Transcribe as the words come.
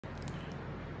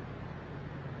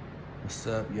What's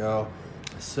up, y'all?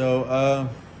 So,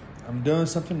 I'm doing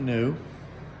something new.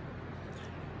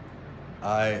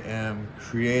 I am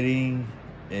creating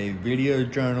a video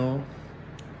journal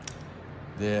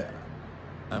that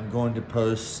I'm going to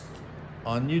post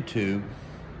on YouTube.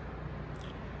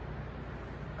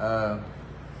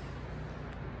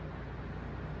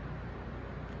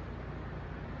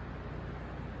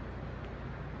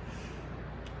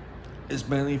 It's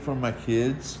mainly for my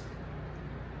kids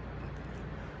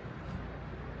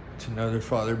to know their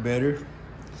father better,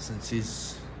 since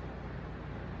he's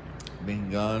been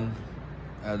gone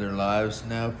out of their lives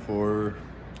now for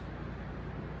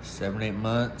 7-8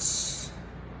 months.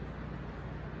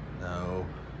 No,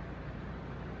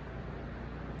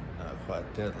 not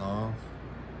quite that long.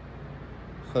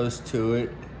 Close to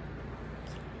it.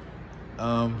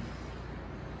 But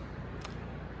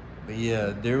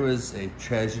yeah, there was a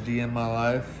tragedy in my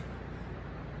life.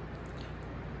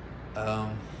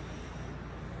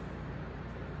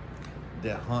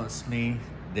 That haunts me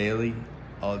daily,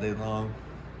 all day long.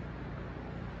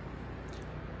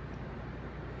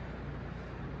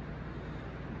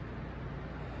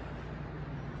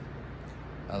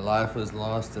 A life was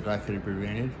lost that I could have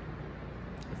prevented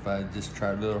if I had just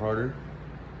tried a little harder.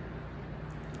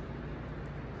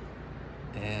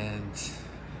 And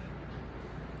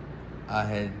I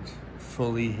had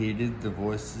fully heeded the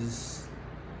voices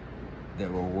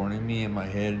that were warning me in my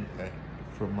head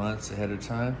for months ahead of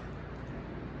time.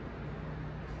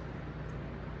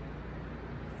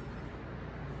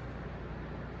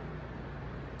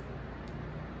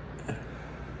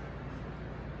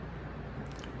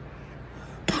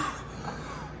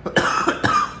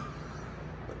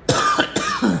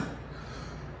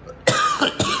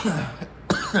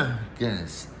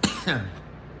 Goodness.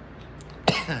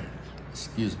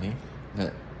 Excuse me.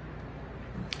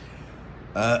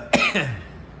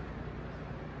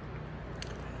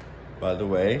 By the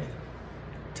way,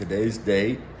 today's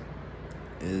date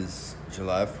is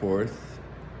July 4th,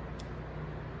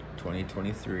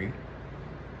 2023.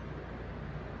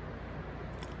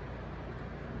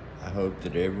 I hope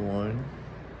that everyone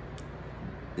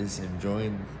is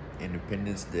enjoying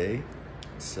Independence Day,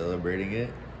 celebrating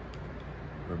it,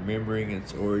 remembering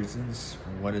its origins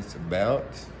and what it's about.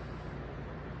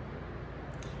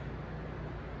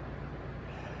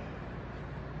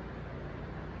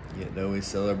 Yet though we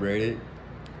celebrate it,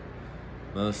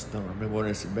 most don't remember what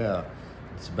it's about.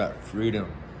 It's about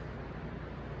freedom.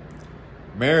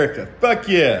 America, fuck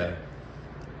yeah!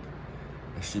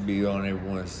 That should be on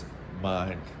everyone's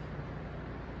mind.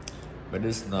 But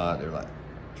it's not. They're like,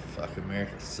 fuck,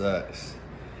 America sucks.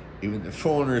 Even the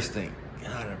foreigners think,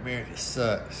 God, America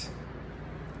sucks.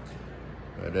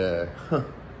 But, yeah,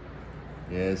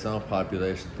 its own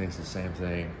population thinks the same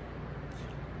thing.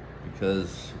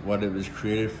 Because what it was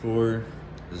created for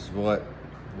is what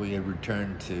we have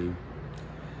returned to: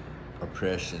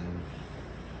 oppression.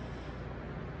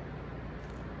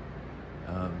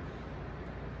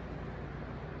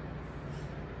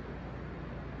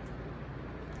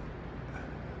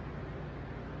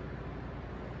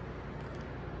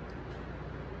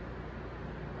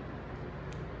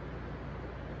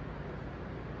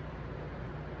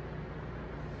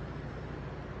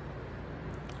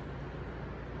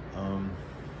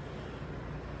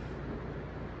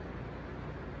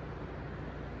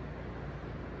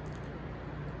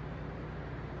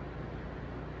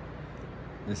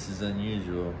 This is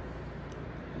unusual.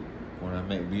 When I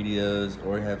make videos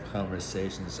or have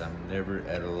conversations, I'm never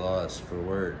at a loss for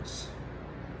words.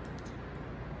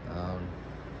 I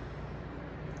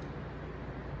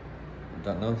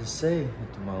don't know what to say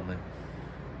at the moment.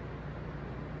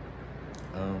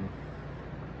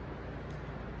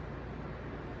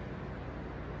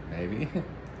 Maybe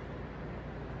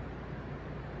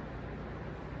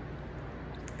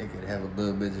it could have a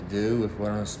little bit to do with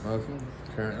what I'm smoking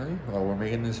currently while we're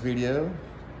making this video.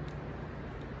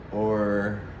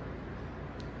 Or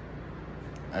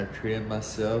I treated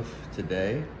myself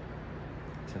today,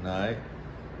 tonight,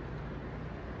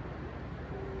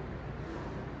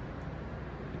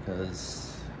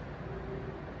 because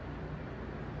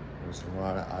there's a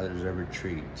lot of others ever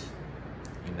treat.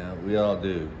 You know, we all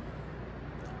do.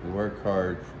 We work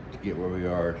hard to get where we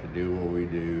are, to do what we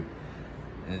do,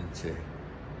 and to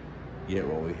get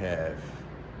what we have.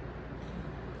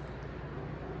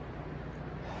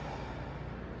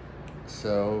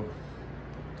 So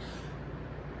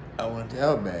I went to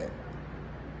Outback.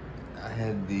 I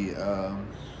had the I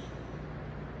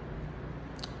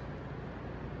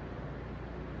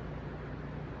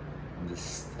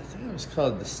think it was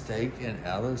called the steak and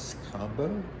Alice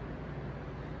combo.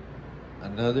 I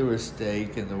know there was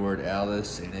steak and the word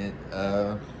Alice in it.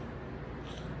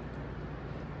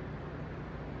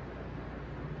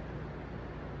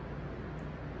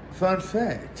 Fun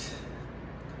fact.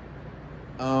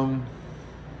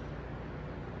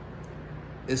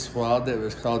 It's wild that it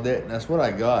was called that, and that's what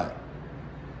I got.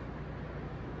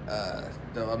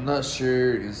 Though I'm not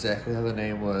sure exactly how the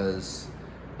name was,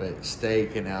 but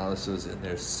steak and Alice was in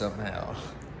there somehow.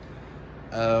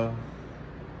 But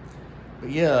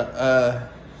yeah,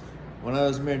 when I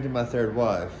was married to my third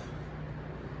wife,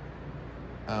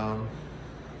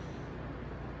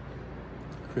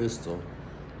 Crystal,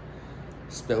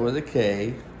 spelled with a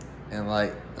K, and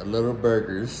like a little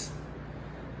burgers,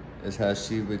 is how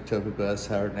she would tell people that's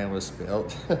how her name was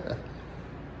spelled.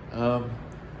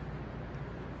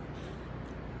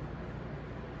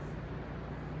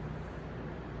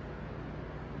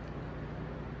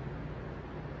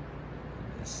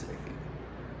 A second.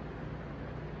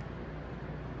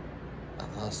 I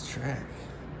lost track.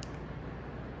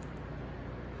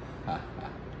 What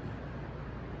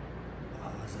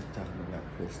was I talking about,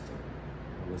 Crystal?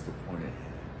 What was the point it had?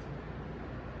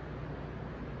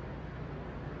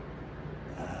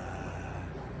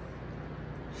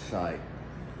 Shite.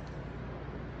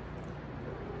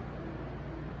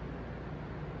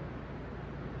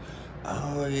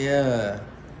 Oh yeah.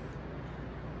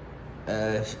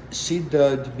 She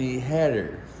dubbed me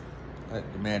Hatter,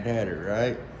 like the Mad Hatter,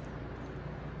 right?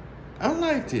 I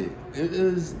liked it. It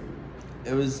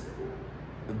was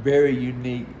a very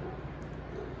unique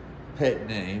pet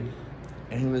name,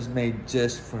 and it was made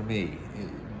just for me.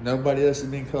 Nobody else has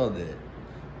been called that,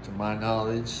 to my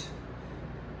knowledge.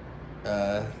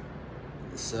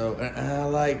 So, and I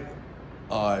like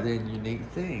odd and unique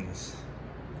things.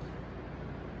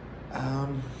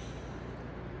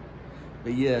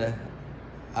 But yeah,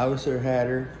 I was her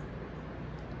Hatter,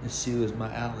 and she was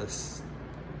my Alice.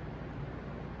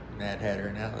 Mad Hatter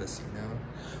and Alice, you know?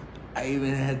 I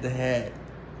even had the hat.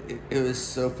 It was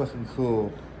so fucking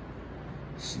cool.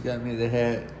 She got me the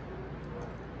hat.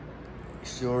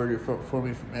 She ordered it for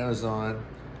me from Amazon,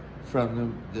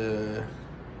 from the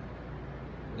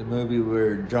movie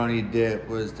where Johnny Depp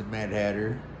was the Mad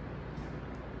Hatter.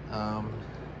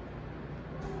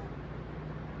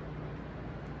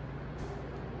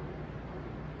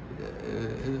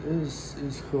 It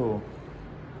was cool.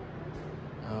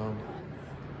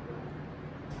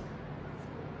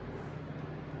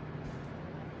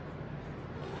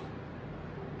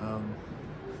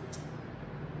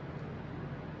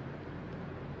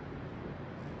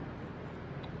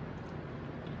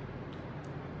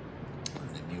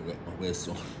 Let me wet my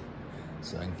whistle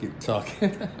so I can keep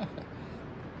talking.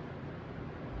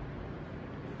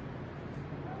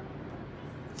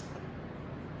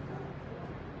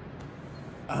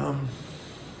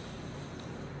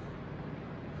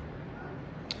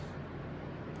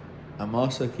 I'm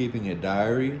also keeping a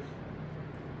diary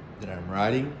that I'm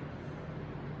writing.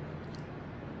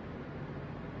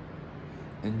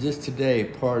 And just today,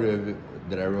 part of it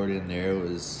that I wrote in there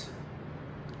was,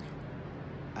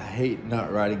 I hate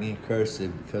not writing in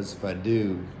cursive because if I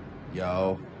do,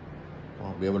 y'all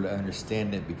won't be able to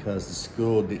understand it because the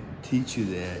school didn't teach you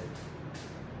that.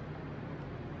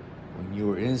 When you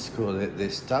were in school, they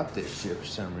stopped that shit for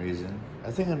some reason.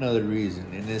 I think another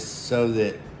reason, and it's so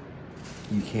that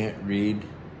you can't read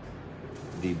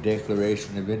the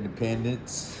Declaration of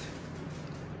Independence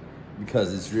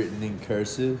because it's written in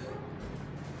cursive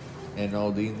and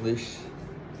Old English.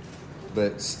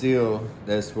 But still,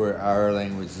 that's where our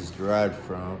language is derived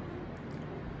from.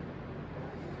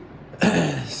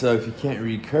 So if you can't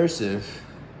read cursive,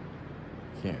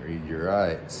 you can't read your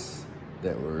rights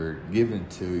that were given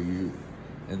to you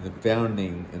in the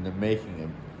founding and the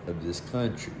making of this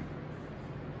country.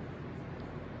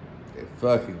 They're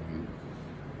fucking you.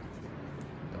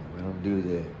 Don't do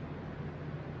that.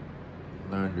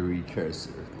 Learn to read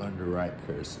cursive. Learn to write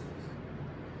cursive.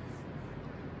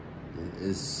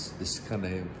 It's kind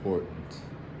of important.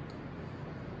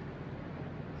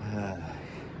 I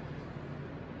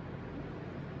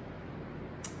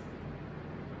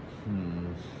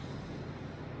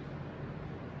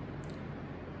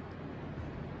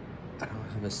don't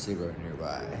have a cigarette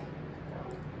nearby.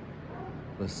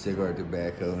 A cigarette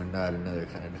tobacco and not another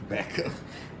kind of tobacco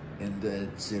in the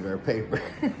cigar paper.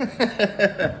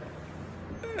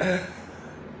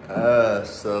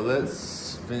 So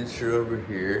let's venture over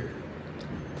here.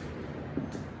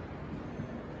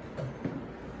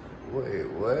 Wait,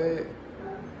 what?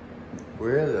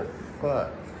 Where the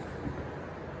fuck?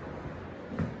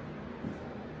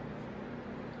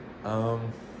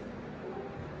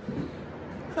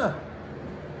 Huh.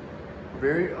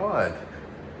 Very odd.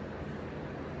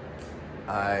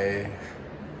 I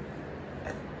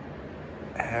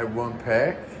had one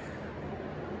pack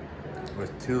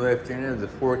with 2 left in it, the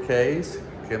 4Ks,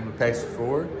 came in packs of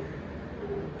 4,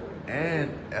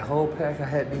 and a whole pack I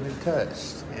hadn't even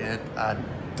touched, and I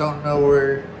don't know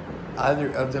where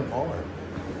either of them are.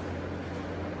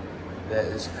 That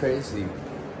is crazy.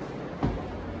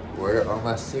 Where are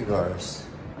my cigars?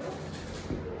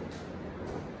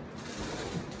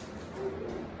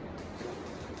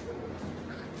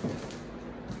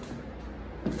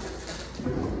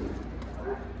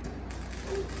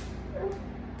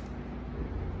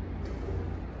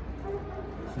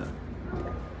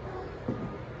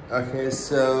 Okay,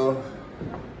 so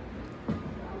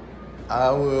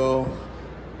I will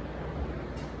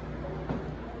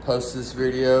post this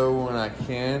video when I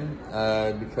can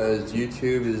because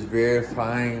YouTube is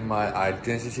verifying my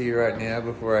identity right now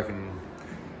before I can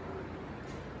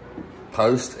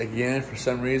post again for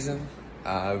some reason.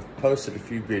 I've posted a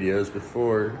few videos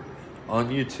before on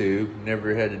YouTube,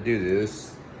 never had to do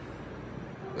this,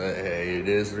 but hey, it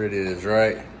is what it is,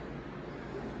 right?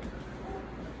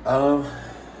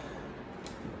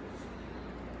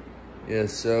 Yeah,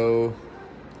 so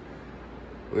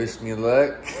wish me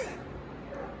luck.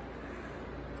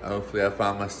 Hopefully I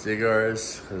find my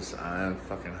cigars because I'm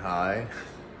fucking high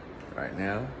right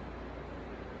now.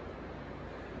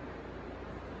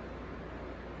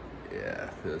 Yeah,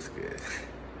 feels good.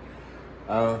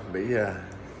 But yeah,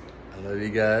 I love you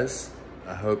guys.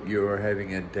 I hope you are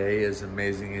having a day as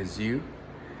amazing as you,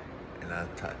 and I'll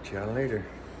talk to y'all later.